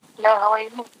Hello, how are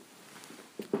you?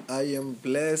 I am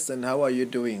blessed, and how are you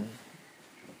doing?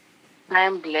 I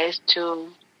am blessed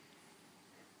too.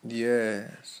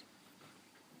 Yes.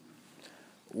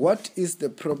 What is the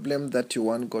problem that you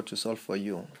want God to solve for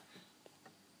you?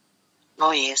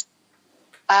 Oh yes.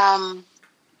 I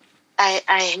I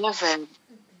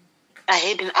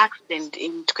had an accident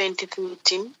in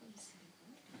 2013,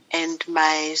 and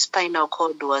my spinal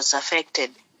cord was affected.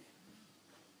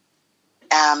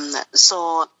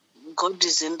 So God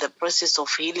is in the process of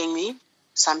healing me.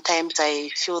 Sometimes I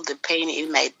feel the pain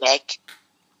in my back,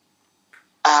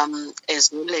 as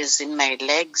well as in my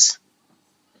legs.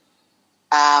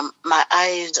 My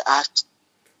eyes are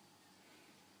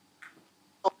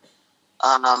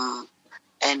um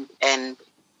and and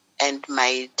and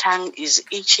my tongue is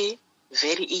itchy,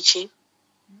 very itchy,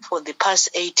 for the past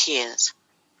 8 years.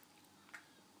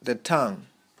 The tongue.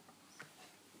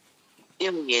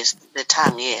 Yes, the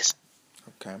tongue, yes.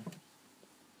 Okay.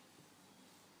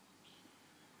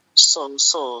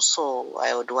 So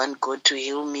I would want God to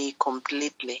heal me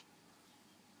completely.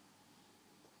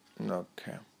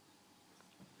 Okay.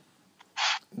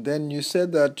 Then you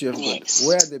said that you have got. Yes.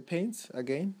 Where are the pains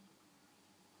again?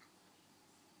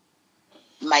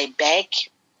 My back,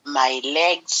 my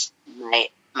legs,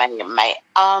 my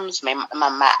arms,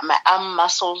 my arm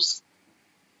muscles,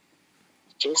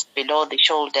 just below the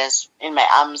shoulders. In my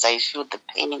arms, I feel the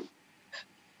pain,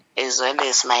 as well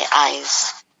as my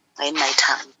eyes and my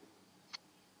tongue.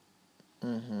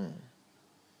 Mm-hmm.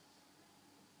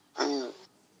 Mm.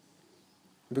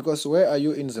 Because where are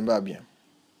you in Zimbabwe?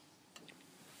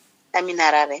 I'm in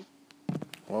Harare.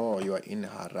 Oh, you are in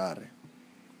Harare.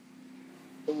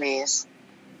 Yes.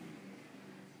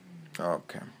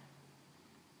 Okay.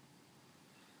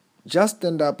 Just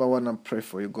stand up. I want to pray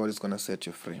for you. God is going to set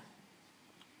you free.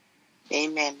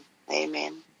 Amen.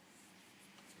 Amen.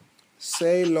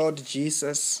 Say, Lord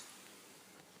Jesus.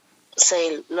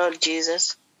 Say, Lord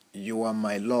Jesus, You are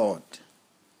my Lord.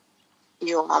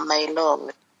 you are my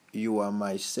Lord. You are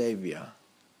my Savior.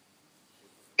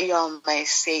 You are my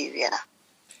Savior.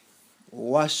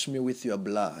 Wash me with your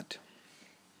blood.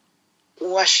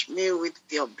 Wash me with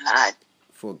your blood.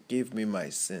 Forgive me my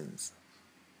sins.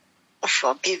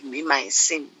 Forgive me my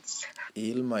sins.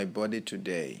 Heal my body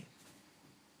today.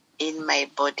 In my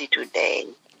body today.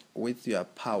 With your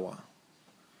power.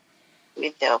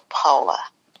 With the power.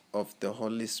 Of the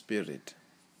Holy Spirit.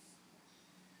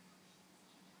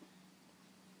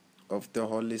 Of the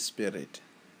Holy Spirit.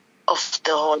 Of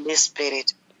the Holy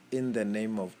Spirit. In the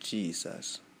name of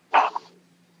Jesus.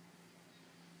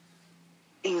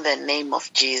 In the name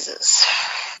of Jesus.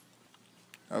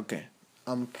 Okay.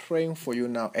 I'm praying for you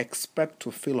now. Expect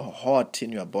to feel hot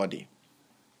in your body.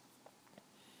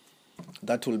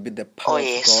 That will be the power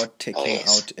of God taking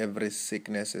out every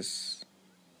sicknesses.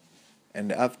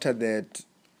 And after that,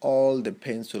 all the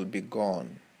pains will be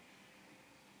gone.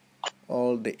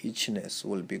 All the itchiness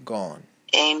will be gone.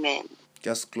 Amen.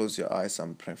 Just close your eyes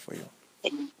and pray for you.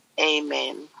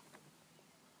 Amen.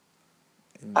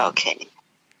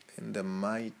 In the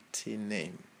mighty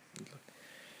name.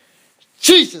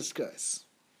 Jesus Christ.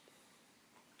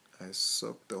 I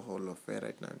soak the whole of it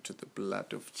right now into the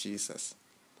blood of Jesus.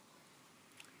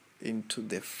 Into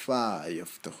the fire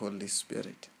of the Holy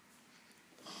Spirit.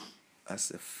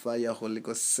 As a fire, Holy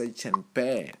Ghost, search and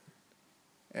burn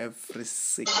every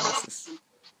sicknesses,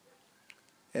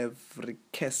 every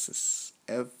curses,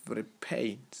 every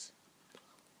pain.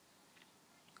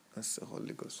 As the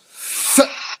Holy Ghost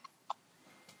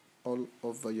all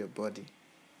over your body.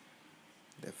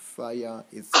 The fire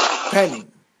is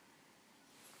burning.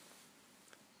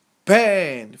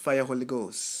 Burn, fire, Holy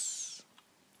Ghost.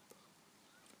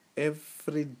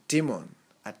 Every demon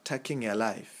attacking your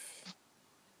life,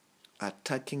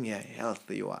 attacking your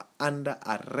health, you are under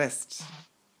arrest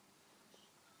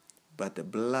by the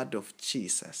blood of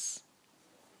Jesus,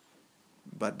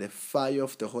 by the fire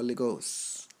of the Holy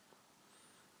Ghost.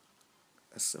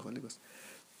 As the Holy Ghost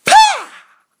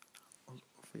all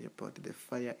over your body, the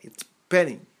fire is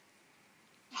burning.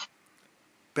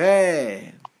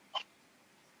 Burn.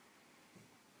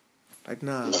 Right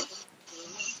now.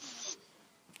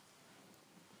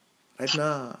 Right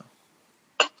now.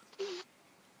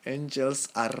 Angels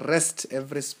arrest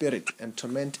every spirit and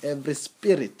torment every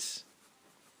spirit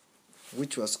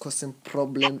which was causing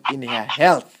problem in her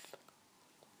health.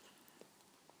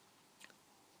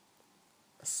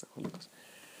 That's the Holy Ghost.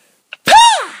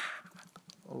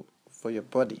 Oh, for your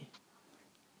body.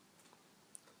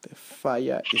 The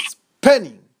fire is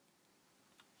burning.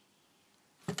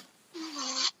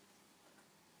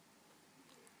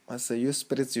 As you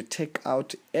spirits, you take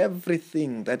out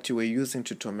everything that you were using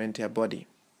to torment your body.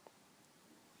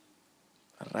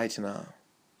 Right now.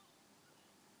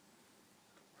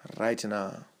 Right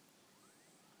now.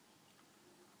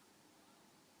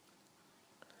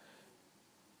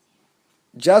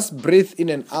 Just breathe in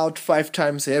and out 5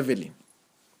 times heavily.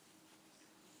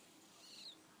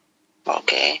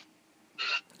 Okay.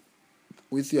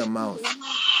 With your mouth.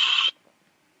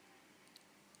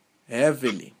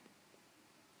 Heavily.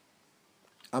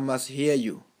 I must hear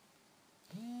you.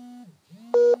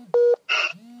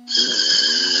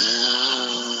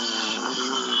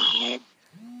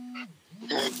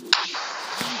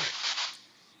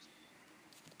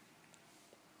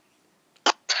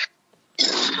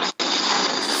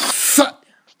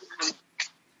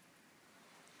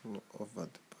 Over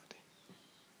the body.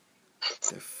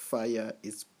 The fire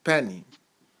is burning.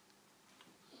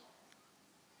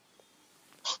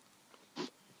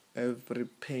 Every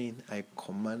pain, I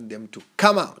command them to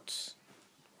come out.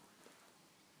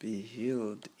 Be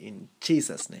healed in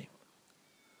Jesus' name.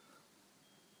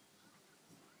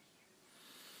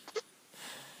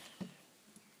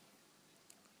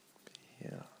 Be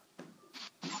healed.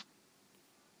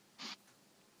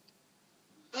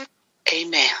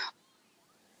 Amen.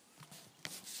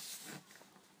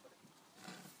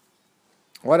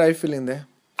 What are you feeling there?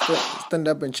 Stand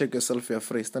up and check yourself, you're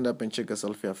free. Stand up and check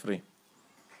yourself, you're free.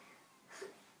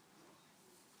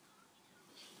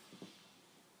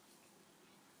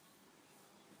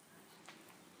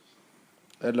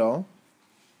 Hello?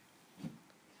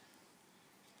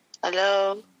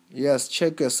 Hello. Yes,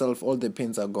 check yourself. All the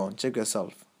pains are gone. Check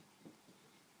yourself.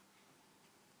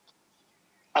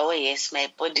 Oh yes,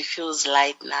 my body feels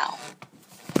light now.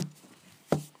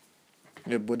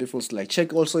 Your body feels like.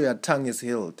 Check also your tongue is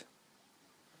healed.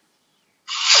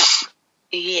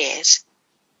 Yes.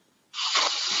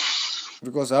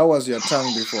 Because how was your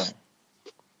tongue before?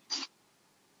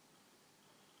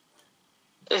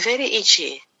 Very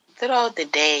itchy throughout the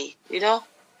day,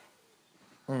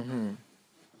 Mm-hmm.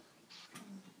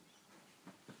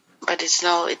 But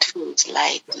it feels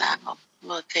light now.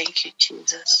 Oh, thank you,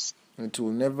 Jesus. It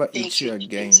will never itch you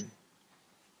again.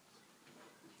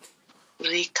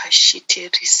 Rika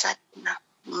shite risatna.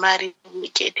 Mari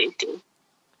miketete.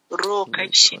 Roka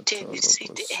shite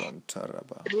risite.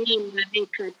 Rima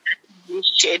rika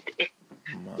shite.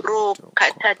 Roka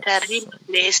tatari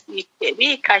resite.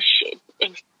 Rika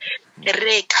shite.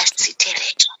 Reka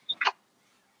shite.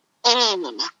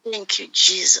 Thank you,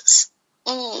 Jesus.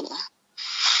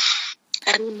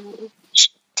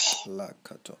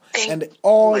 And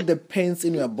all the pains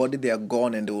in your body, they are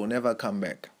gone and they will never come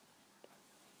back.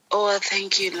 Oh,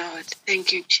 thank you, Lord.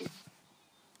 Thank you, Jesus.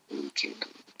 Thank you,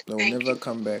 Lord. They will never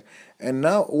come back. And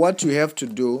now what you have to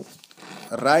do,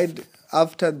 right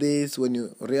after this, when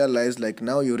you realize, like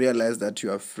now you realize that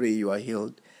you are free, you are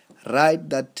healed, write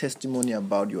that testimony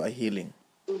about your healing.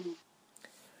 Mm-hmm.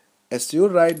 As you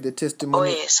write the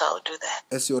testimony, oh yes, I'll do that.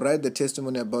 As you write the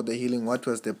testimony about the healing, what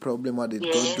was the problem, what did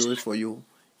God do for you,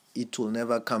 it will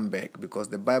never come back, because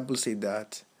the Bible says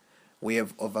that we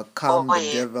have overcome the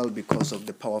devil because of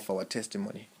the power of our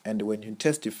testimony. And when you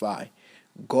testify,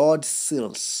 God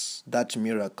seals that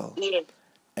miracle.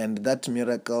 And that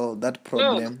miracle, that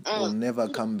problem will never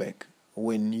come back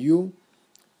when you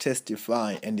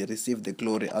testify and you receive the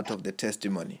glory out of the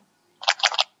testimony.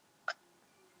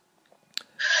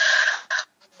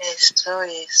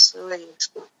 Yes.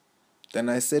 Then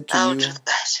I said to I'll you, do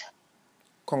that.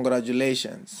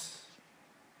 Congratulations.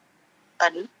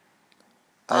 Pardon?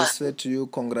 I said to you,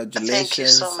 congratulations. Thank you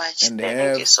so much. And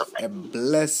have a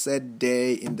blessed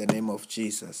day in the name of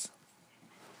Jesus.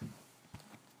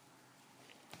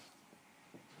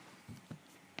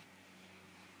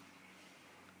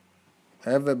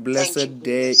 Have a blessed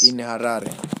day in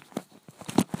Harare.